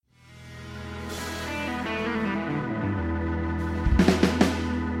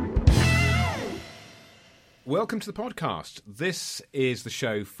Welcome to the podcast. This is the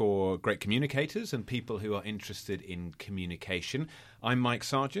show for great communicators and people who are interested in communication. I'm Mike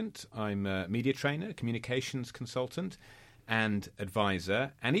Sargent. I'm a media trainer, communications consultant and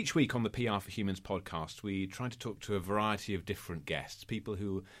advisor. And each week on the PR for Humans podcast, we try to talk to a variety of different guests, people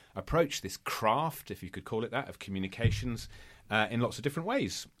who approach this craft, if you could call it that, of communications in lots of different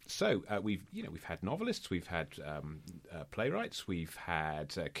ways. So we've had novelists, we've had playwrights, we've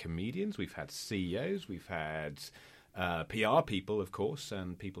had comedians, we've had CEOs, we've had PR people, of course,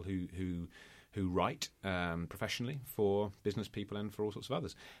 and people who write professionally for business people and for all sorts of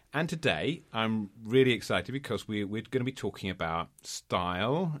others. And today I'm really excited because we're going to be talking about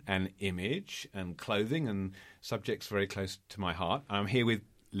style and image and clothing and subjects very close to my heart. I'm here with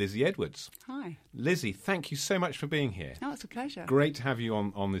Lizzie Edwards. Hi. Lizzie, thank you so much for being here. Oh, it's a pleasure. Great to have you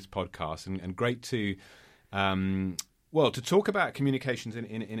on this podcast and great to, to talk about communications in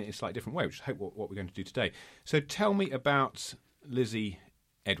a slightly different way, which I hope what we're going to do today. So tell me about Lizzie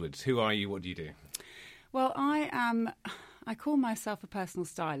Edwards. Who are you? What do you do? Well, I call myself a personal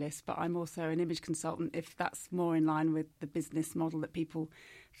stylist, but I'm also an image consultant, if that's more in line with the business model that people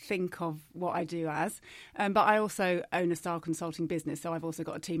think of what I do as. But I also own a style consulting business, so I've also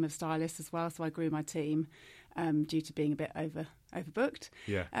got a team of stylists as well. So I grew my team due to being a bit overbooked.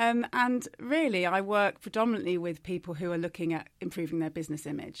 Yeah. And really, I work predominantly with people who are looking at improving their business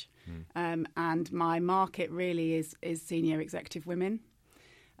image. And my market really is senior executive women.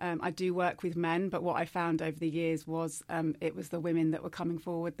 I do work with men, but what I found over the years was it was the women that were coming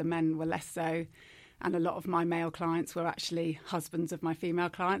forward, the men were less so. And a lot of my male clients were actually husbands of my female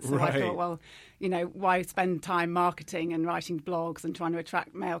clients. So right. I thought, well, why spend time marketing and writing blogs and trying to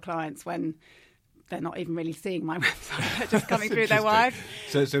attract male clients when they're not even really seeing my website, they're just coming through their wife.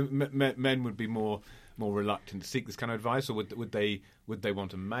 So men would be more reluctant to seek this kind of advice, or would they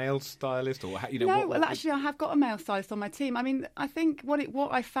want a male stylist, or actually, I have got a male stylist on my team. I mean, I think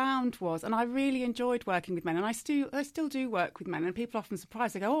what I found was, and I really enjoyed working with men, and I still do work with men, and people are often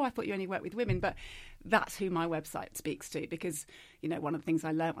surprised. They go, "Oh, I thought you only worked with women," but that's who my website speaks to, because one of the things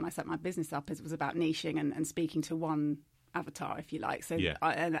I learned when I set my business up was about niching and speaking to one avatar, if you like. So yeah.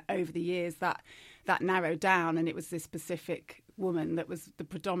 And over the years that narrowed down, and it was this specific woman that was the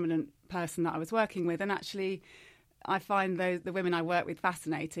predominant person that I was working with. And actually, I find the women I work with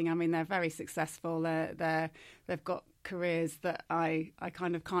fascinating. I mean, they're very successful. They've got careers that I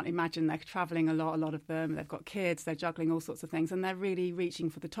kind of can't imagine. They're travelling a lot of them. They've got kids. They're juggling all sorts of things, and they're really reaching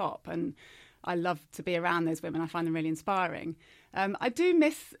for the top. And I love to be around those women. I find them really inspiring. I do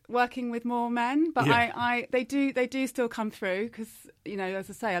miss working with more men, but yeah. They do still come through because, as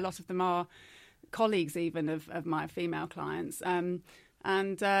I say, a lot of them are colleagues even of my female clients. And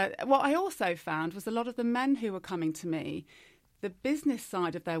what I also found was a lot of the men who were coming to me, the business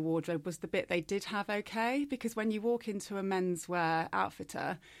side of their wardrobe was the bit they did have okay, because when you walk into a menswear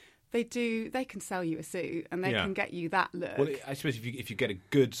outfitter, they can sell you a suit and they can get you that look. Well, I suppose if you get a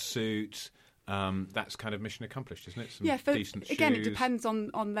good suit, that's kind of mission accomplished, isn't it? Some decent shoes. Again, it depends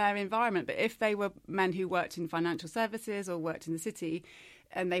on their environment. But if they were men who worked in financial services or worked in the city,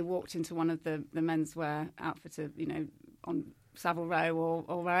 and they walked into one of the menswear outfitter, on Savile Row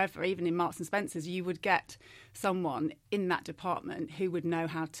or wherever, even in Marks and Spencer's, you would get someone in that department who would know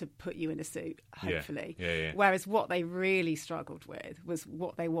how to put you in a suit, hopefully. Yeah. Whereas what they really struggled with was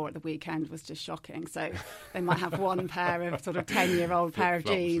what they wore at the weekend was just shocking. So they might have one pair of sort of 10-year-old pair of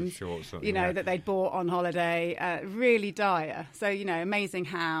jeans, that they'd bought on holiday, really dire. So, amazing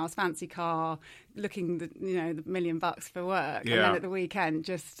house, fancy car, looking the $1 million for work. Yeah. And then at the weekend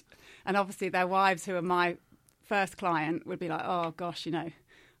and obviously their wives, who are my first client, would be like, oh gosh, can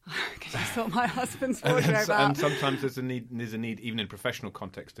you sort my husband's wardrobe out? And sometimes there's a need even in professional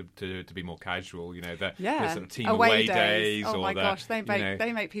context to be more casual. There's sort of team away days. Oh my gosh, they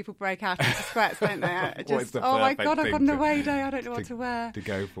make people break out into sweats, don't they? Oh my God, I've got an away day. I don't know what to wear to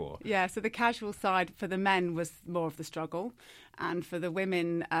go for. Yeah, so the casual side for the men was more of the struggle, and for the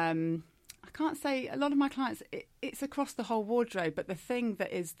women, I can't say a lot of my clients. It's across the whole wardrobe, but the thing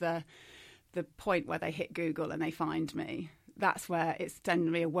that is the point where they hit Google and they find me, that's where it's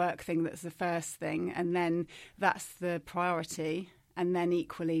generally a work thing that's the first thing, and then that's the priority, and then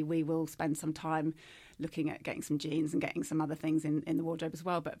equally we will spend some time looking at getting some jeans and getting some other things in the wardrobe as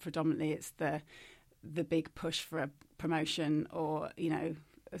well, but predominantly it's the big push for a promotion or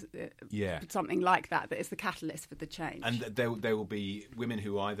something like that is the catalyst for the change. And there will be women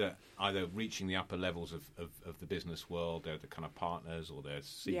who either reaching the upper levels of the business world, they're the kind of partners or they're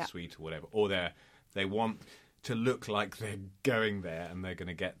C-suite or whatever, or they want to look like they're going there and they're going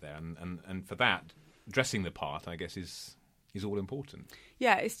to get there. And for that, dressing the part, I guess, is is all important.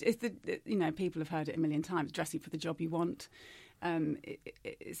 Yeah, it's the people have heard it a million times. Dressing for the job you want.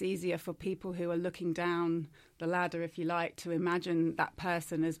 It's easier for people who are looking down the ladder, if you like, to imagine that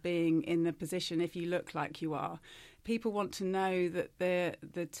person as being in the position if you look like you are. People want to know that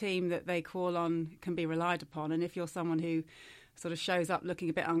the team that they call on can be relied upon, and if you're someone who sort of shows up looking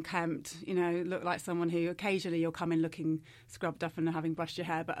a bit unkempt, look like someone who occasionally you'll come in looking scrubbed up and having brushed your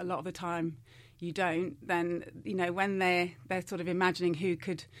hair, but a lot of the time you don't, then, when they're sort of imagining who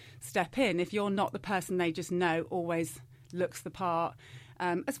could step in, if you're not the person they just know always looks the part,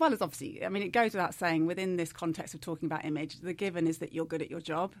 as well as obviously, I mean, it goes without saying, within this context of talking about image, the given is that you're good at your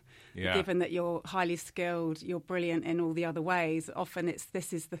job. Yeah. The given that you're highly skilled, you're brilliant in all the other ways. Often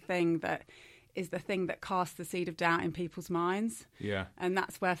this is the thing that casts the seed of doubt in people's minds. Yeah. And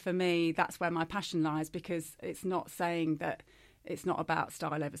that's where, for me, that's where my passion lies, because it's not saying that it's not about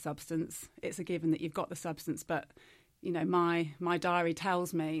style over substance. It's a given that you've got the substance, but my diary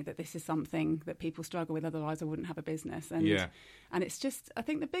tells me that this is something that people struggle with, otherwise I wouldn't have a business. And it's just, I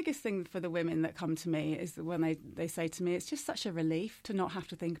think the biggest thing for the women that come to me is that when they say to me, it's just such a relief to not have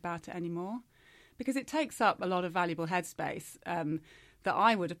to think about it anymore, because it takes up a lot of valuable headspace that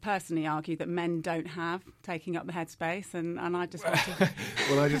I would have personally argued that men don't have, taking up the headspace, and I just want to...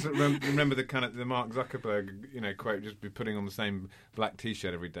 Well, I just remember the Mark Zuckerberg quote, just be putting on the same black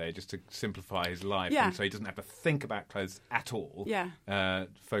T-shirt every day just to simplify his life, and so he doesn't have to think about clothes at all. Yeah.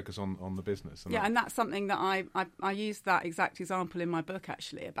 Focus on the business. And that's something that I use that exact example in my book,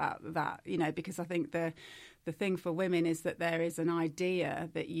 actually, about that, because I think the thing for women is that there is an idea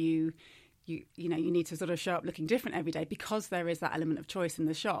that you need to sort of show up looking different every day, because there is that element of choice in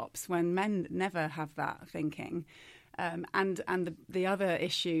the shops, when men never have that thinking. And the other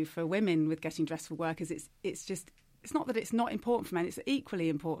issue for women with getting dressed for work is it's not that it's not important for men. It's equally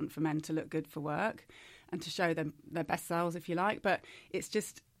important for men to look good for work and to show them their best selves, if you like. But it's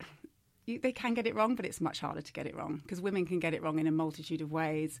just, they can get it wrong, but it's much harder to get it wrong, because women can get it wrong in a multitude of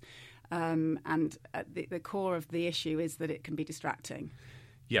ways. And at the core of the issue is that it can be distracting.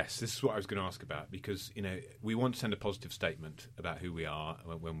 Yes, this is what I was going to ask about, because we want to send a positive statement about who we are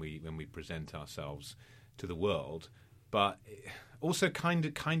when we present ourselves to the world, but also kind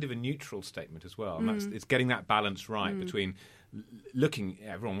of a neutral statement as well. And it's getting that balance right between looking.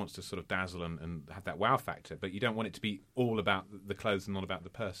 Everyone wants to sort of dazzle and have that wow factor, but you don't want it to be all about the clothes and not about the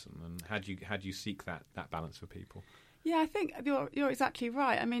person. And how do you seek that balance for people? Yeah, I think you're exactly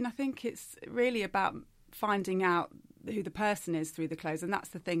right. I mean, I think it's really about finding out who the person is through the clothes, and that's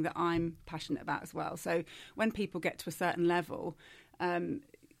the thing that I'm passionate about as well. So when people get to a certain level,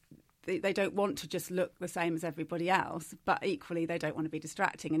 they don't want to just look the same as everybody else, but equally they don't want to be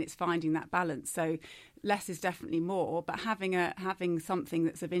distracting, and it's finding that balance. So less is definitely more, but having something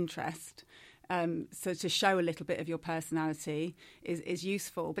that's of interest, so to show a little bit of your personality is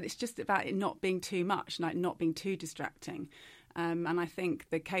useful, but it's just about it not being too much, like not being too distracting. And I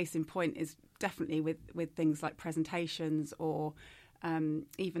think the case in point is definitely with things like presentations, or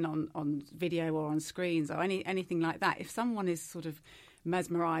even on video or on screens, or anything like that. If someone is sort of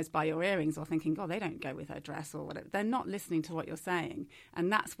mesmerised by your earrings, or thinking, "God, they don't go with her dress," or whatever, they're not listening to what you're saying.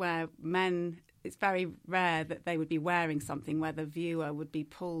 And that's where men, it's very rare that they would be wearing something where the viewer would be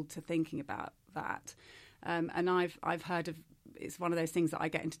pulled to thinking about that. And I've heard of, it's one of those things that I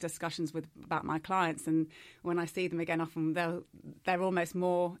get into discussions with about my clients, and when I see them again, often they're almost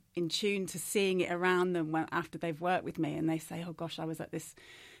more in tune to seeing it around them after they've worked with me, and they say, "Oh gosh, I was at this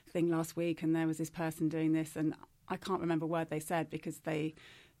thing last week and there was this person doing this," and I can't remember a word they said, because their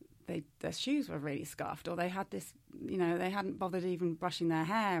shoes were really scuffed, or they had this, they hadn't bothered even brushing their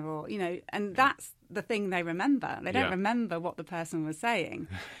hair, or, and that's the thing they remember. They don't remember what the person was saying.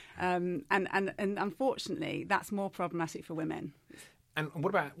 And unfortunately, that's more problematic for women. And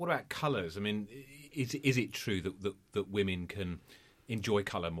what about colours? I mean, is it true that women can enjoy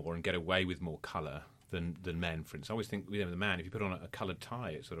colour more and get away with more colour than men, for instance? I always think, the man, if you put on a coloured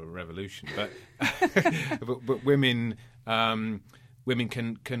tie, it's sort of a revolution. But but women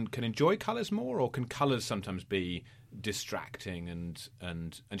can enjoy colours more, or can colours sometimes be distracting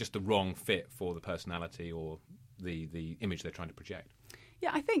and just the wrong fit for the personality or the image they're trying to project?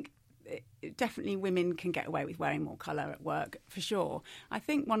 Yeah, I think definitely women can get away with wearing more colour at work, for sure. I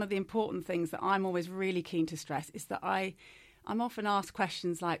think one of the important things that I'm always really keen to stress is that I'm often asked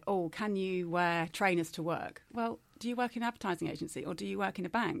questions like, "Oh, can you wear trainers to work?" Well, do you work in an advertising agency, or do you work in a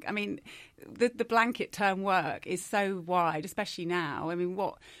bank? I mean, the blanket term work is so wide, especially now. I mean,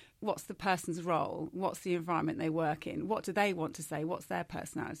 what's the person's role? What's the environment they work in? What do they want to say? What's their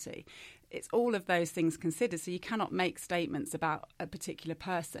personality? It's all of those things considered, so you cannot make statements about a particular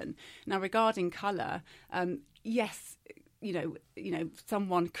person. Now, regarding colour, yes,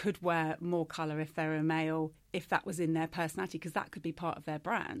 someone could wear more colour if they're a male, if that was in their personality, because that could be part of their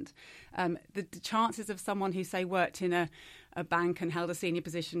brand. The chances of someone who, say, worked in a bank and held a senior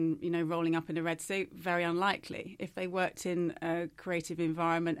position, rolling up in a red suit, very unlikely. If they worked in a creative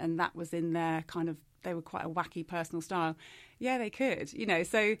environment and that was in their they were quite a wacky personal style, yeah, they could,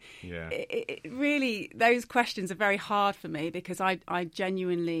 So it really, those questions are very hard for me, because I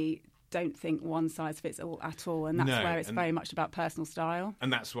genuinely don't think one size fits all at all, and that's where it's very much about personal style.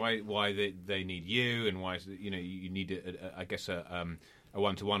 And that's why they need you, and why you need a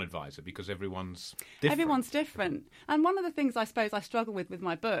one-to-one advisor, because everyone's different. Everyone's different. And one of the things I suppose I struggle with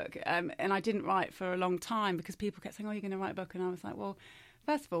my book, and I didn't write for a long time because people kept saying, "Oh, you're going to write a book," and I was like, well,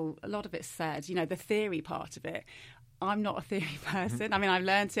 first of all, a lot of it's said, the theory part of it. I'm not a theory person. I mean, I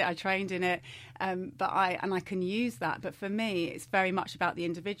learnt it, I trained in it, but I can use that. But for me, it's very much about the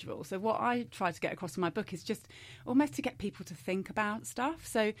individual. So what I try to get across in my book is just almost to get people to think about stuff.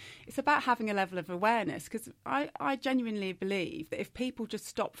 So it's about having a level of awareness, because I genuinely believe that if people just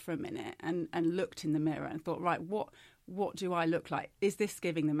stopped for a minute and looked in the mirror and thought, right, what do I look like? Is this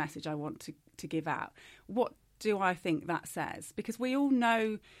giving the message I want to give out? What do I think that says? Because we all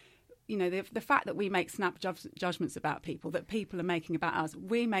know, the fact that we make snap judgments about people, that people are making about us,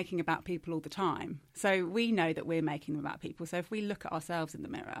 we're making about people all the time. So we know that we're making them about people. So if we look at ourselves in the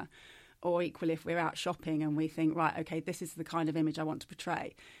mirror, or equally if we're out shopping and we think, right, okay, this is the kind of image I want to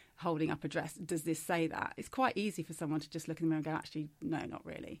portray, holding up a dress, does this say that? It's quite easy for someone to just look in the mirror and go, actually, no, not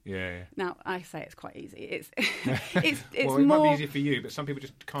really. Yeah. Now, I say it's quite easy. It's well, it might be easier for you, but some people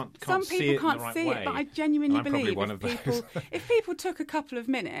just can't see it in the right way. But I genuinely believe if people took a couple of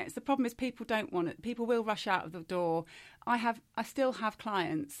minutes, the problem is people don't want it. People will rush out of the door. I still have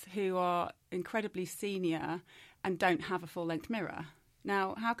clients who are incredibly senior and don't have a full-length mirror.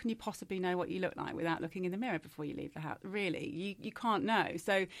 Now, how can you possibly know what you look like without looking in the mirror before you leave the house? Really, you can't know.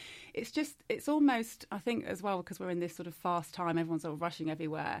 So it's almost, I think as well, because we're in this sort of fast time, everyone's sort of rushing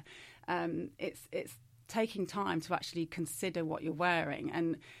everywhere. It's taking time to actually consider what you're wearing.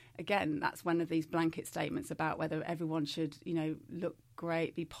 And again, that's one of these blanket statements about whether everyone should, look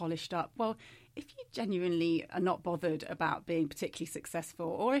great, be polished up. Well, if you genuinely are not bothered about being particularly successful,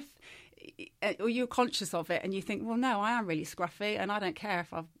 or you're conscious of it and you think, well, no, I am really scruffy and I don't care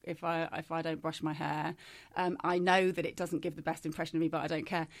if I don't brush my hair. I know that it doesn't give the best impression of me, but I don't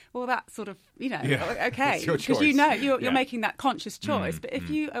care. Well, that's sort of, okay, because you're making that conscious choice. But if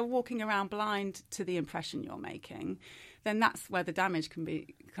you are walking around blind to the impression you're making, then that's where the damage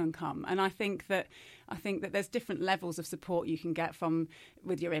can come. And I think that there's different levels of support you can get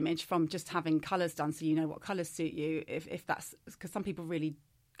with your image, from just having colours done so you know what colours suit you, if that's, because some people really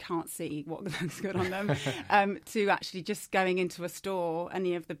can't see what looks good on them, to actually just going into a store,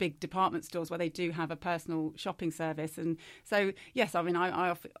 any of the big department stores where they do have a personal shopping service. And so, yes, I mean,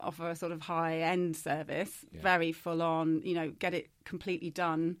 I offer a sort of high-end service, very full-on, get it completely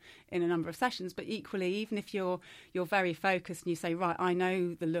done in a number of sessions. But equally, even if you're very focused and you say, right, I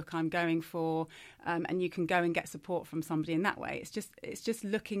know the look I'm going for, and you can go and get support from somebody in that way. It's just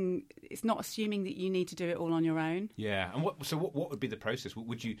looking. It's not assuming that you need to do it all on your own. Yeah. And what would be the process?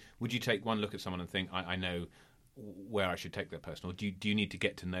 Would you take one look at someone and think, I know where I should take that person, or do you need to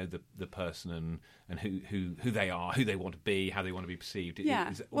get to know the person and who they are, who they want to be, how they want to be perceived?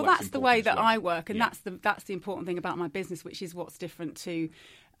 Yeah, that's the way that I work, and that's the important thing about my business, which is what's different to,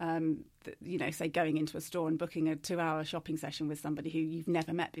 say going into a store and booking a 2-hour shopping session with somebody who you've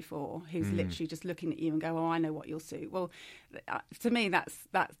never met before, who's literally just looking at you and go, oh, I know what you'll suit. Well, to me, that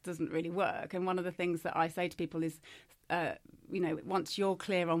doesn't really work. And one of the things that I say to people is, once you're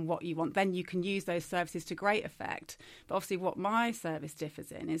clear on what you want, then you can use those services to great effect. But obviously what my service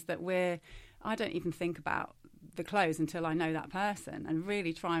differs in is that I don't even think about the clothes until I know that person, and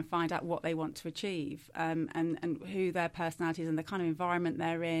really try and find out what they want to achieve, and who their personality is and the kind of environment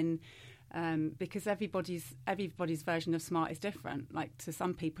they're in. Because everybody's version of smart is different. Like, to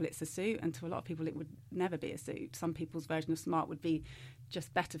some people it's a suit, and to a lot of people it would never be a suit. Some people's version of smart would be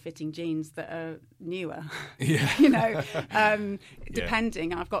just better fitting jeans that are newer. Yeah.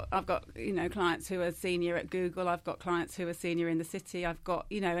 Depending. I've got clients who are senior at Google. I've got clients who are senior in the city. I've got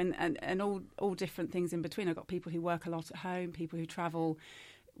and all different things in between. I've got people who work a lot at home, people who travel.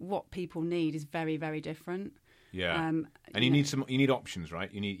 What people need is very, very different. Yeah, and you need options, right?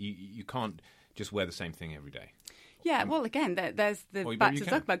 You can't just wear the same thing every day. Yeah, well, again, there's the back to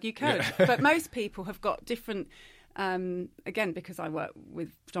Zuckerberg. You could, but most people have got different. Again, because I work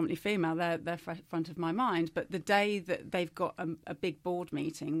with predominantly female, they're front of my mind. But the day that they've got a big board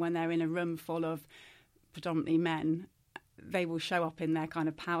meeting, when they're in a room full of predominantly men, they will show up in their kind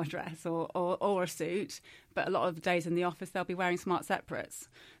of power dress or a suit, but a lot of the days in the office they'll be wearing smart separates.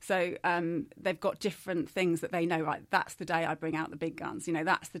 So they've got different things that they know, right, that's the day I bring out the big guns. You know,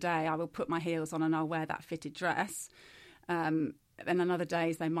 that's the day I will put my heels on and I'll wear that fitted dress. Then on other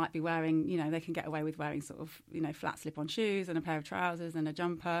days they might be wearing, you know, they can get away with wearing sort of, you know, flat slip-on shoes and a pair of trousers and a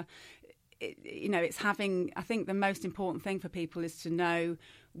jumper. You know, it's having, I think the most important thing for people is to know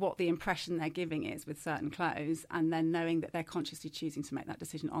what the impression they're giving is with certain clothes, and then knowing that they're consciously choosing to make that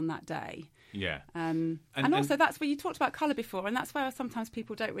decision on that day. Yeah. And also that's where you talked about colour before, and that's where sometimes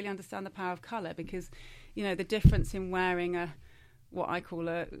people don't really understand the power of colour, because, you know, the difference in wearing what I call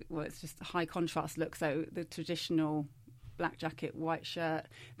it's just a high contrast look, so the traditional black jacket, white shirt,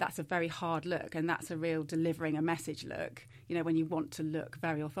 that's a very hard look, and that's a real delivering a message look, you know, when you want to look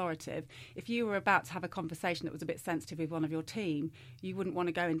very authoritative. If you were about to have a conversation that was a bit sensitive with one of your team, you wouldn't want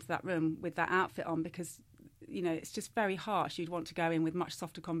to go into that room with that outfit on, because, you know, it's just very harsh. You'd want to go in with much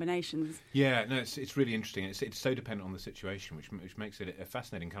softer combinations. Yeah, no, it's really interesting. It's so dependent on the situation, which makes it a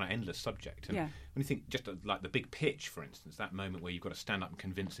fascinating kind of endless subject. And when you think just like the big pitch, for instance, that moment where you've got to stand up and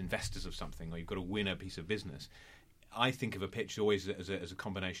convince investors of something, or you've got to win a piece of business, I think of a pitch always as a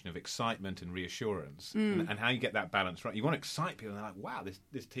combination of excitement and reassurance, and how you get that balance right. You want to excite people, and they're like, wow,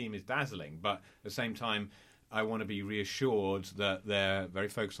 this team is dazzling, but at the same time, I want to be reassured that they're very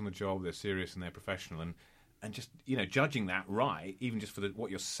focused on the job, they're serious and they're professional, and just, you know, judging that right, even just for what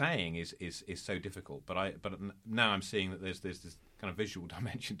you're saying is so difficult. But now I'm seeing that there's this kind of visual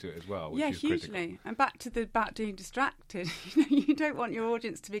dimension to it as well, which is hugely critical. And back to about being distracted. You know, you don't want your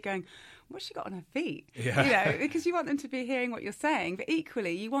audience to be going, what's she got on her feet? Yeah. You know, because you want them to be hearing what you're saying, but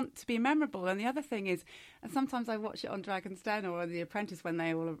equally you want to be memorable. And the other thing is, and sometimes I watch it on Dragon's Den or The Apprentice when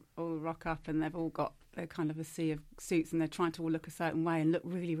they all rock up and they've all got a kind of a sea of suits and they're trying to all look a certain way and look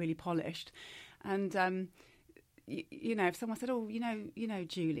really, really polished. And you know, if someone said, "Oh, you know,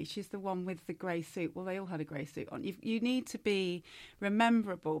 Julie, she's the one with the grey suit." Well, they all had a grey suit on. You need to be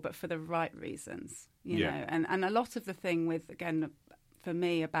rememberable, but for the right reasons. You know, and a lot of the thing with, again, for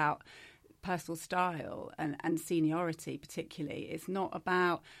me, about personal style and seniority particularly, it's not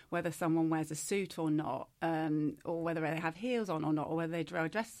about whether someone wears a suit or not, or whether they have heels on or not, or whether they wear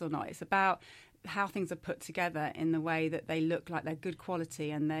dresses or not. It's about how things are put together in the way that they look like they're good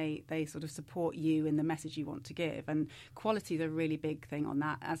quality and they sort of support you in the message you want to give. And quality is a really big thing on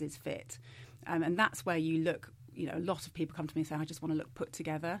that, as is fit. And that's where you look, you know, a lot of people come to me and say, I just want to look put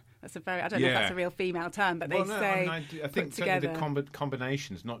together. That's I don't know if that's a real female term, but they say I think together. The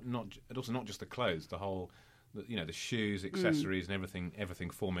combinations, not just the clothes, the whole, you know, the shoes, accessories and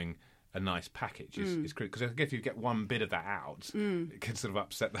everything forming a nice package is critical, because if you get one bit of that out, it can sort of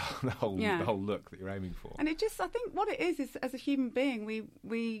upset the whole look that you're aiming for. And it just, I think what it is as a human being,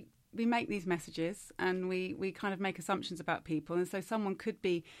 we make these messages and we kind of make assumptions about people, and so someone could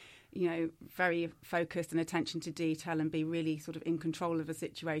be, you know, very focused and attention to detail and be really sort of in control of a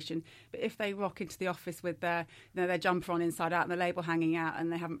situation. But if they rock into the office with their jumper on inside out and the label hanging out and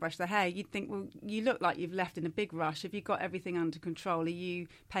they haven't brushed their hair, you'd think, well, you look like you've left in a big rush. Have you got everything under control? Are you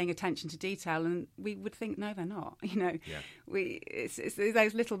paying attention to detail? And we would think, no, they're not. You know, it's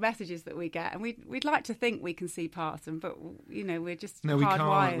those little messages that we get, and we'd like to think we can see past them, but, you know, we're just we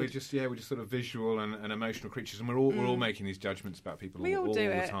hardwired. can't. We're just sort of visual and emotional creatures, and we're all making these judgments about people all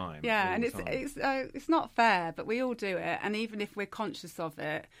the time. Yeah, and it's not fair, but we all do it. And even if we're conscious of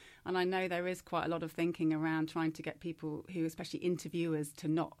it, and I know there is quite a lot of thinking around trying to get people who, especially interviewers,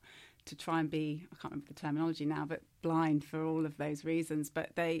 to try and be, I can't remember the terminology now, but blind for all of those reasons.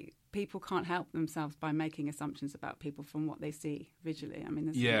 But people can't help themselves by making assumptions about people from what they see visually. I mean,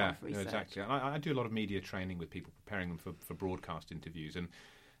 there's a lot of research. Exactly. I do a lot of media training with people, preparing them for broadcast interviews, and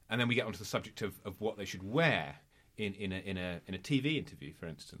then we get onto the subject of what they should wear in a TV interview, for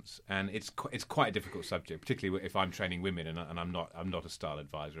instance, and it's quite a difficult subject, particularly if I'm training women, and I'm not a style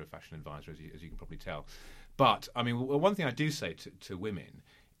advisor, a fashion advisor, as you can probably tell. But I mean, one thing I do say to women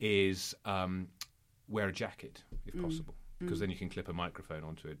is wear a jacket if possible, because then you can clip a microphone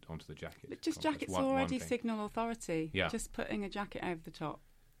onto the jacket. But just jackets already signal authority. Yeah. Just putting a jacket over the top.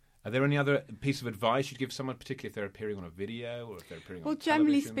 Are there any other piece of advice you'd give someone, particularly if they're appearing on a video or if they're appearing on television? Well,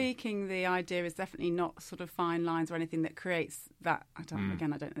 generally speaking, the idea is definitely not sort of fine lines or anything that creates that.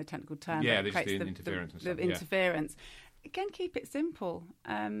 Again, I don't know the technical term. Yeah, there's the interference and stuff. The interference. Again, keep it simple,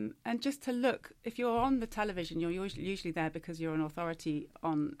 and just to look. If you're on the television, you're usually there because you're an authority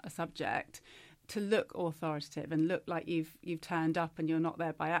on a subject. To look authoritative and look like you've turned up and you're not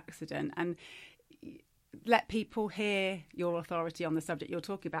there by accident, and let people hear your authority on the subject you're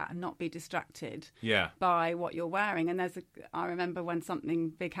talking about and not be distracted by what you're wearing. And I remember when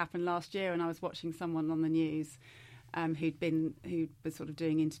something big happened last year and I was watching someone on the news who was sort of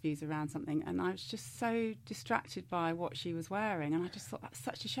doing interviews around something, and I was just so distracted by what she was wearing, and I just thought, that's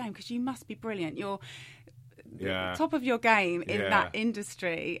such a shame, because you must be brilliant. You're top of your game in that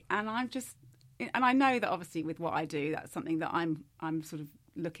industry, and I know that obviously with what I do, that's something that I'm sort of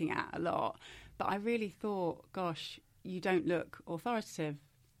looking at a lot. But I really thought, gosh, you don't look authoritative.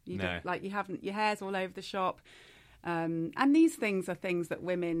 You don't, like, you haven't, your hair's all over the shop. And these things are things that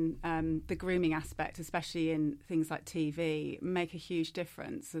women, the grooming aspect, especially in things like TV, make a huge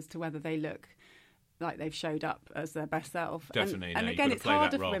difference as to whether they look like they've showed up as their best self. Definitely. And again, it's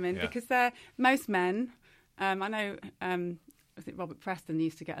harder for women because most men, I know, I think Robert Preston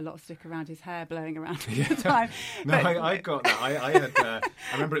used to get a lot of stick around his hair blowing around all the time. I got that. I had. I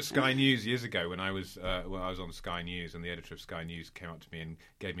remember at Sky News years ago when I was on Sky News, and the editor of Sky News came up to me and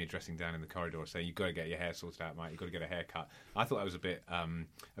gave me a dressing down in the corridor, saying, "You've got to get your hair sorted out, Mike. You've got to get a haircut." I thought that was a bit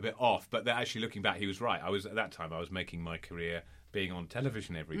off, but actually looking back, he was right. At that time I was making my carear being on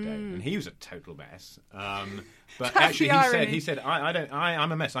television every day, and he was a total mess. But actually, he said,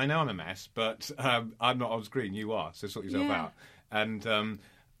 I'm a mess. I know I'm a mess, but I'm not on screen. You are, so sort yourself out. And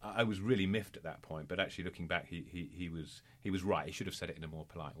I was really miffed at that point. But actually, looking back, he was right. He should have said it in a more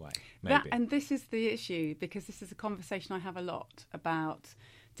polite way. Maybe. And this is the issue, because this is a conversation I have a lot about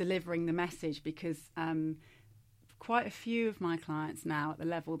delivering the message. Because quite a few of my clients now, at the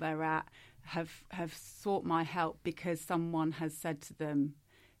level they're at, have sought my help because someone has said to them,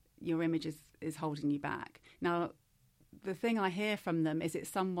 your image is holding you back. Now, the thing I hear from them is it's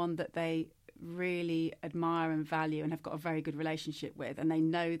someone that they really admire and value and have got a very good relationship with, and they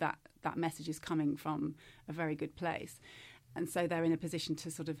know that that message is coming from a very good place, and so they're in a position to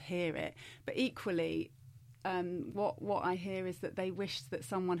sort of hear it. But equally, what I hear is that they wish that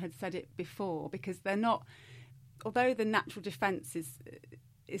someone had said it before, because they're not, although the natural defence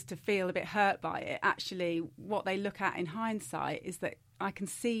is to feel a bit hurt by it, actually what they look at in hindsight is that I can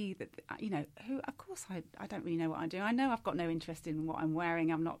see that, of course I don't really know what I do. I know I've got no interest in what I'm wearing.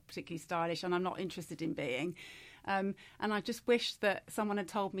 I'm not particularly stylish, and I'm not interested in being. And I just wish that someone had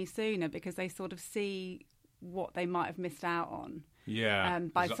told me sooner, because they sort of see what they might have missed out on. Yeah.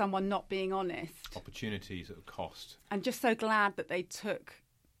 By someone not being honest. Opportunities at a cost. And just so glad that they took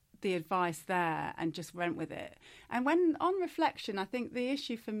the advice there and just went with it. And when on reflection, I think the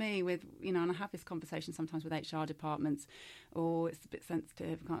issue for me with, and I have this conversation sometimes with HR departments, or it's a bit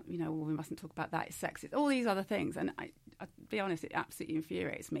sensitive, or we mustn't talk about that, it's sexist, all these other things. And I'll be honest, it absolutely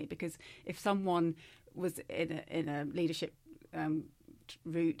infuriates me, because if someone was in a leadership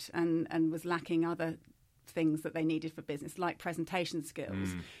route and was lacking other things that they needed for business, like presentation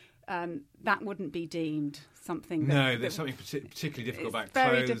skills, that wouldn't be deemed something. There's something particularly difficult about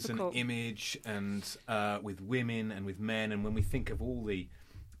clothes and image, and with women and with men. And when we think of all the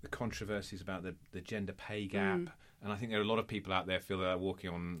controversies about the gender pay gap, and I think there are a lot of people out there feel that they're walking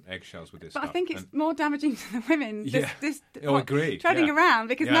on eggshells with this stuff. But I think it's more damaging to the women. Agreed. Treading around,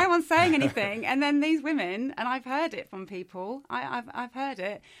 because no one's saying anything, and then these women, and I've heard it from people. I've heard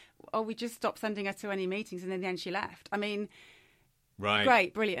it. Oh, we just stopped sending her to any meetings, and in the end she left. I mean. Right.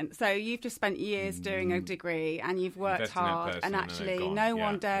 Great, brilliant. So you've just spent years doing a degree, and you've worked hard, and actually no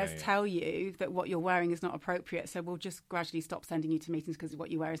one dares tell you that what you're wearing is not appropriate, so we'll just gradually stop sending you to meetings because what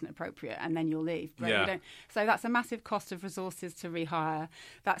you wear isn't appropriate, and then you'll leave. Right? So that's a massive cost of resources to rehire.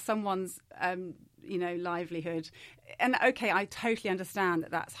 That's someone's livelihood. And okay, I totally understand that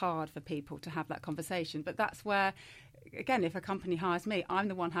that's hard for people to have that conversation, but that's where, again, if a company hires me, I'm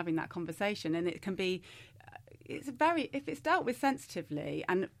the one having that conversation, and it can be... if it's dealt with sensitively,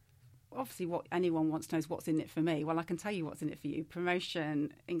 and obviously what anyone wants to know is what's in it for me. Well, I can tell you what's in it for you: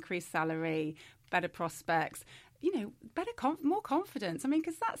 promotion, increased salary, better prospects, more confidence. I mean,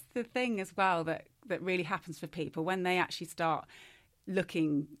 because that's the thing as well that really happens for people when they actually start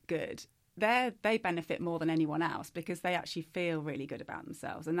looking good. They benefit more than anyone else, because they actually feel really good about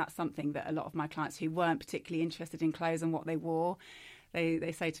themselves. And that's something that a lot of my clients who weren't particularly interested in clothes and what they wore,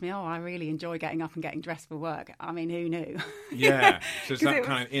 they say to me, oh, I really enjoy getting up and getting dressed for work. I mean, who knew? Yeah, so it's that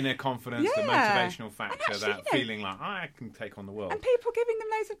kind of inner confidence, the motivational factor, actually, that feeling like, I can take on the world. And people giving them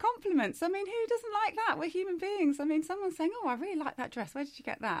loads of compliments. I mean, who doesn't like that? We're human beings. I mean, someone saying, oh, I really like that dress. Where did you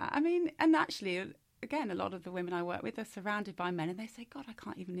get that? I mean, and actually, again, a lot of the women I work with are surrounded by men, and they say, God, I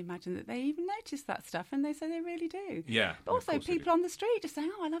can't even imagine that they even notice that stuff. And they say they really do. Yeah. But also people on the street just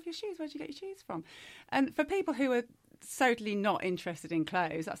saying, oh, I love your shoes. Where did you get your shoes from? And for people who are totally not interested in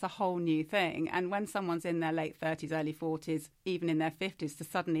clothes, that's a whole new thing. And when someone's in their late 30s, early 40s, even in their 50s, to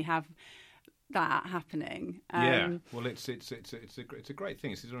suddenly have that happening. Well, it's a great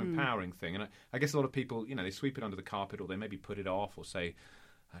thing. It's an empowering thing. And I guess a lot of people, they sweep it under the carpet, or they maybe put it off, or say,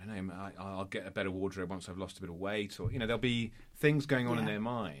 I don't know, I'll get a better wardrobe once I've lost a bit of weight, or there'll be things going on in their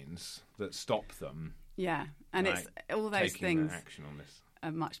minds that stop them. Yeah, and like, it's all those things. Action on this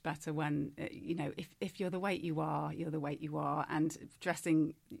are much better when if you're the weight you are, you're the weight you are, and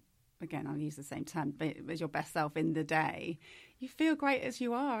dressing. Again, I'll use the same term, but as your best self in the day, you feel great as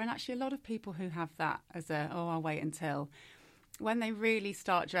you are. And actually, a lot of people who have that as I'll wait until, when they really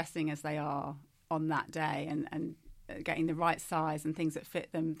start dressing as they are on that day and getting the right size and things that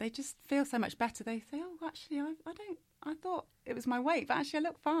fit them, they just feel so much better. They say, oh, actually, I thought it was my weight, but actually I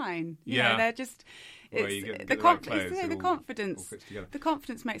look fine. You know, they're just, the confidence. The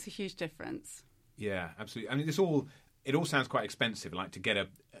confidence makes a huge difference. Yeah, absolutely. I mean, it all sounds quite expensive, like to get a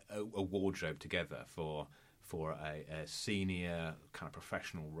wardrobe together for a senior kind of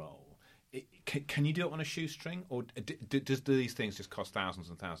professional role. Can you do it on a shoestring, or do these things just cost thousands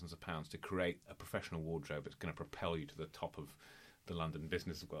and thousands of pounds to create a professional wardrobe that's going to propel you to the top of the London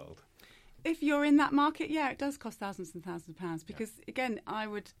business world? If you're in that market, it does cost thousands and thousands of pounds, because again, I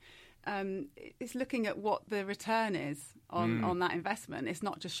would. It's looking at what the return is on that investment. It's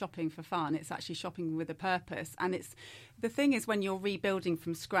not just shopping for fun. It's actually shopping with a purpose. And the thing is, when you're rebuilding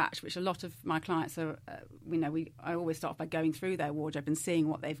from scratch, which a lot of my clients are, I always start off by going through their wardrobe and seeing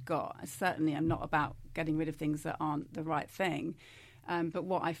what they've got. Certainly, I'm not about getting rid of things that aren't the right thing. But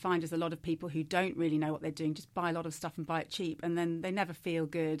what I find is a lot of people who don't really know what they're doing just buy a lot of stuff and buy it cheap, and then they never feel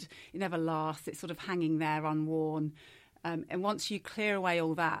good. It never lasts. It's sort of hanging there unworn. And once you clear away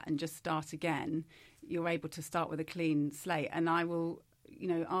all that and just start again, you're able to start with a clean slate. And I will,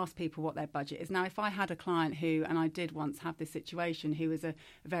 ask people what their budget is. Now, if I had a client who, and I did once have this situation, who was a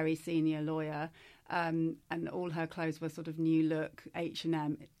very senior lawyer, and all her clothes were sort of new look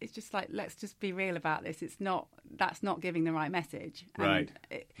H&M, it's just like, let's just be real about this. That's not giving the right message. Right.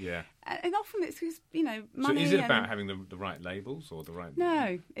 And often it's because, money. So is it about having the right labels or the right?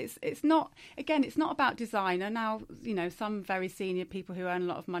 No, it's not. Again, it's not about designer. Now, some very senior people who earn a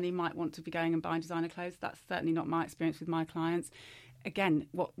lot of money might want to be going and buying designer clothes. That's certainly not my experience with my clients. Again,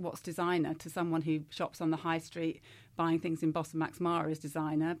 what's designer to someone who shops on the high street buying things in Boss and Max Mara is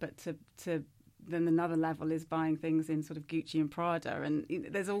designer, but to then another level is buying things in sort of Gucci and Prada, and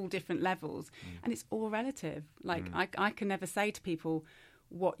there's all different levels, and it's all relative. Like I can never say to people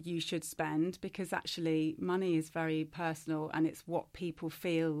what you should spend, because actually money is very personal, and it's what people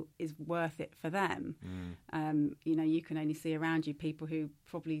feel is worth it for them. You can only see around you people who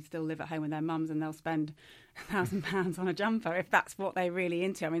probably still live at home with their mums, and they'll spend £1,000 on a jumper if that's what they're really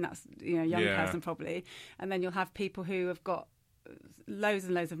into. I mean, that's a young person probably, and then you'll have people who have got loads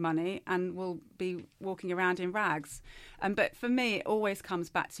and loads of money and will be walking around in rags. But for me, it always comes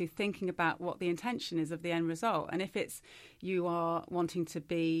back to thinking about what the intention is of the end result. And if it's you are wanting to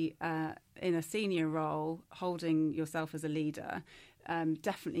be in a senior role, holding yourself as a leader,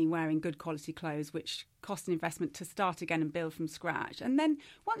 definitely wearing good quality clothes, which cost an investment to start again and build from scratch. And then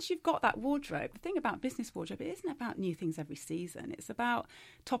once you've got that wardrobe, the thing about business wardrobe, it isn't about new things every season. It's about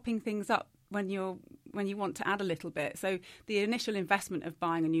topping things up when you want to add a little bit. So the initial investment of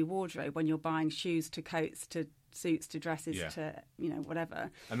buying a new wardrobe, when you're buying shoes to coats to suits to dresses to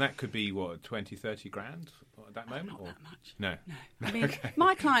whatever, and that could be 20-30 grand at that moment. Not that much. No. I mean,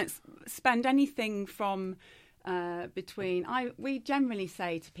 my clients spend anything from we generally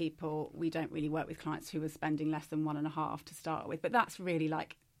say to people, we don't really work with clients who are spending less than 1.5 to start with, but that's really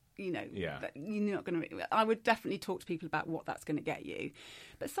like, you're not going to. I would definitely talk to people about what that's going to get you.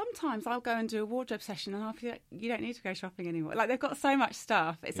 But sometimes I'll go and do a wardrobe session, and I'll feel like, you don't need to go shopping anymore. Like, they've got so much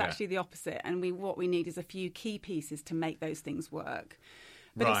stuff. It's actually the opposite, and what we need is a few key pieces to make those things work.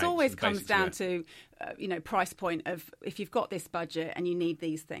 But it always comes down to, price point of, if you've got this budget and you need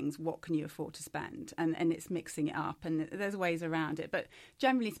these things, what can you afford to spend? And it's mixing it up, and there's ways around it. But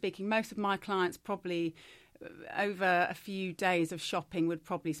generally speaking, most of my clients probably, over a few days of shopping, would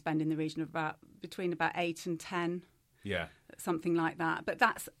probably spend in the region of between 8 and 10. Yeah. Something like that. But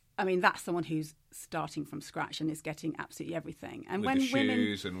that's someone who's starting from scratch and is getting absolutely everything. And with when the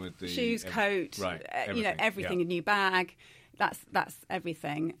shoes and with the shoes, coat, everything, a new bag. That's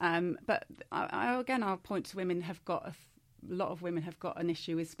everything. But I'll point to women a lot of women have got an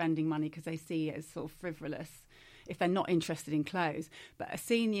issue with spending money because they see it as sort of frivolous if they're not interested in clothes. But a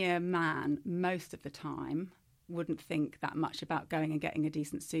senior man, most of the time, wouldn't think that much about going and getting a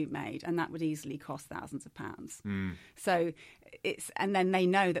decent suit made, and that would easily cost thousands of pounds. So and then they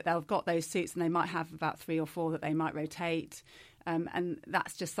know that they've got those suits, and they might have about 3 or 4 that they might rotate. And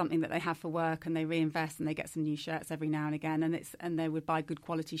that's just something that they have for work, and they reinvest, and they get some new shirts every now and again, and they would buy good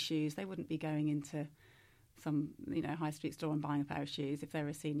quality shoes. They wouldn't be going into some high street store and buying a pair of shoes if they're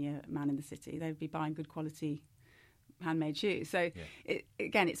a senior man in the city. They would be buying good quality handmade shoes. So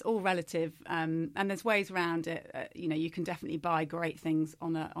again, it's all relative, and there's ways around it. You can definitely buy great things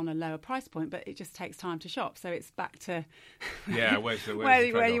on a lower price point, but it just takes time to shop. So it's back to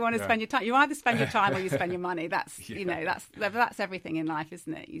where you want to spend your time. You either spend your time or you spend your money. That's that's everything in life,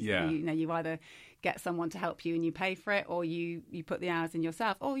 isn't it? You either get someone to help you and you pay for it, or you put the hours in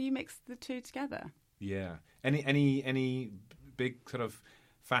yourself, or you mix the two together. Yeah. Any big sort of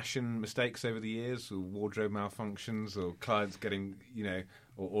fashion mistakes over the years, or wardrobe malfunctions, or clients getting,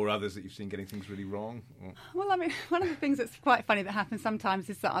 or others that you've seen getting things really wrong? Well, I mean, one of the things that's quite funny that happens sometimes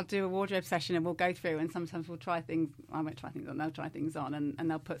is that I'll do a wardrobe session and we'll go through, and sometimes we'll try things. I won't try things on, they'll try things on, and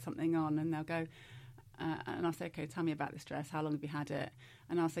they'll put something on and they'll go, and I'll say, okay, tell me about this dress. How long have you had it?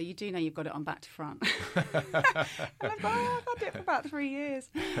 And I'll say, you do know you've got it on back to front. And I've gone, I've had it for about 3 years.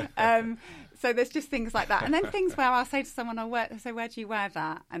 So there's just things like that. And then things where I'll say to someone, where do you wear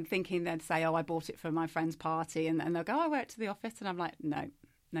that? And thinking they'd say, I bought it for my friend's party. And they'll go, I wear it to the office. And I'm like, no,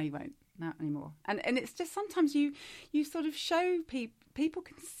 you won't. Not anymore. And it's just sometimes you sort of show people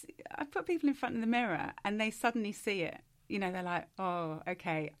can see, I put people in front of the mirror and they suddenly see it. They're like, oh,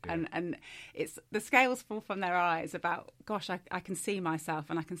 okay. Yeah. And it's the scales fall from their eyes about, gosh, I can see myself,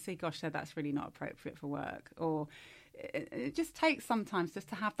 and I can see, gosh, that's really not appropriate for work. Or it just takes sometimes just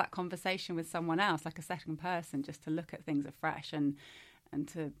to have that conversation with someone else, like a second person, just to look at things afresh and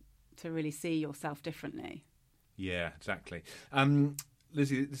to really see yourself differently. Yeah, exactly.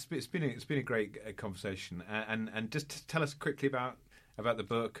 Lizzie, it's been a great conversation. And just tell us quickly about the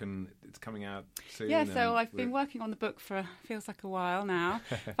book, and it's coming out soon. Yeah, so I've been working on the book for feels like a while now.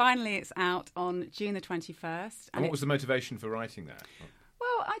 Finally, it's out on June the 21st. And what was the motivation for writing that?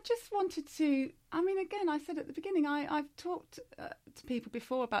 Well, I just wanted to. I mean, again, I said at the beginning, I've talked to people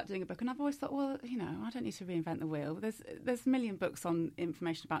before about doing a book, and I've always thought, well, I don't need to reinvent the wheel. There's a million books on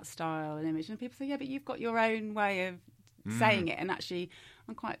information about style and image, and people say, yeah, but you've got your own way of saying it, and actually,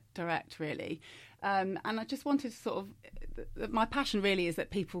 I'm quite direct, really. And I just wanted to sort of. My passion really is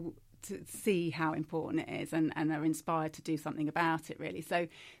that people to see how important it is and are inspired to do something about it, really. So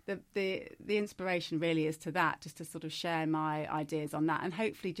the inspiration really is to that, just to sort of share my ideas on that and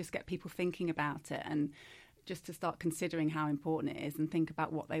hopefully just get people thinking about it and just to start considering how important it is and think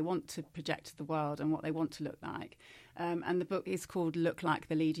about what they want to project to the world and what they want to look like. And the book is called Look Like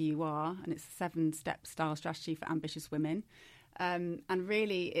the Leader You Are, and it's a 7-step style strategy for ambitious women. And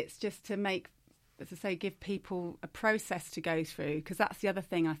really it's just to make, as I say, give people a process to go through, because that's the other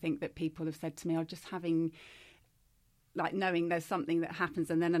thing I think that people have said to me, just having, like, knowing there's something that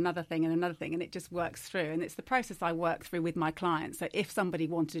happens and then another thing and another thing, and it just works through. And it's the process I work through with my clients. So if somebody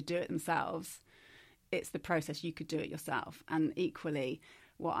wanted to do it themselves, it's the process. You could do it yourself. And equally,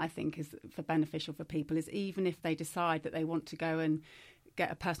 what I think is beneficial for people is even if they decide that they want to go and get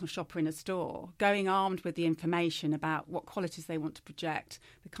a personal shopper in a store, going armed with the information about what qualities they want to project,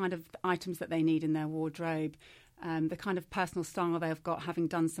 the kind of items that they need in their wardrobe, the kind of personal style they've got, having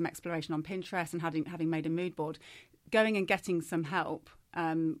done some exploration on Pinterest and having made a mood board, going and getting some help,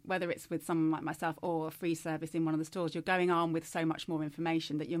 whether it's with someone like myself or a free service in one of the stores, you're going armed with so much more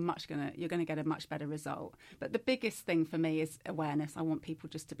information that you're going to get a much better result. But the biggest thing for me is awareness. I want people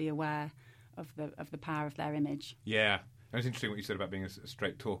just to be aware of the power of their image. Yeah. And it's interesting what you said about being a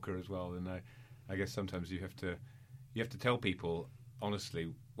straight talker as well. And I guess sometimes you have to tell people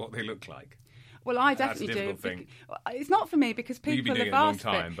honestly what they look like. Well, I definitely do. Thing. It's not for me because people You've been doing have it a long asked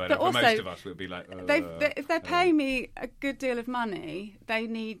time, it. but also, for most of us, it would be like, if they're paying me a good deal of money, they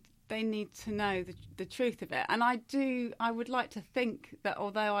need to know the truth of it. And I would like to think that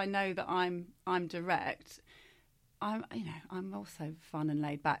although I know that I'm direct, I'm also fun and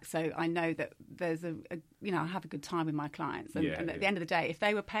laid back. So I know that there's I have a good time with my clients. And at the end of the day, if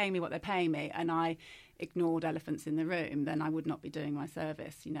they were paying me what they're paying me and I ignored elephants in the room, then I would not be doing my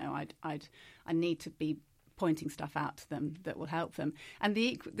service. I need to be pointing stuff out to them that will help them. And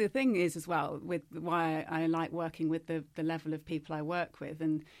the thing is as well with why I like working with the level of people I work with.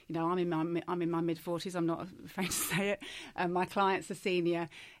 And I'm in my mid-40s. I'm not afraid to say it. My clients are senior.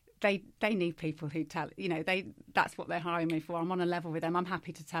 They need people who tell, that's what they're hiring me for. I'm on a level with them. I'm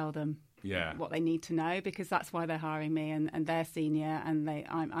happy to tell them what they need to know because that's why they're hiring me and they're senior and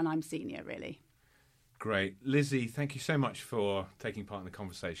I'm senior, really. Great. Lizzie, thank you so much for taking part in the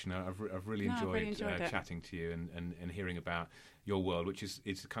conversation. I've really enjoyed chatting to you and hearing about your world, which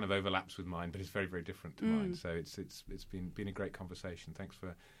is kind of overlaps with mine, but it's very, very different to mine. So it's been a great conversation. Thanks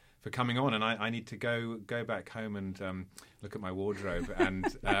for coming on, and I need to go back home and look at my wardrobe and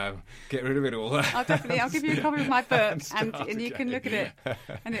get rid of it all. I'll give you a copy of my book, and you again. can look at it.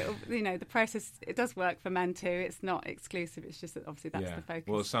 And it'll, the process, it does work for men too. It's not exclusive. It's just that obviously that's the focus.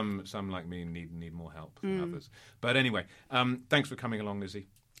 Well, some like me need more help than others. But anyway, thanks for coming along, Lizzie.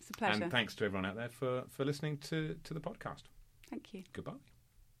 It's a pleasure. And thanks to everyone out there for listening to the podcast. Thank you. Goodbye.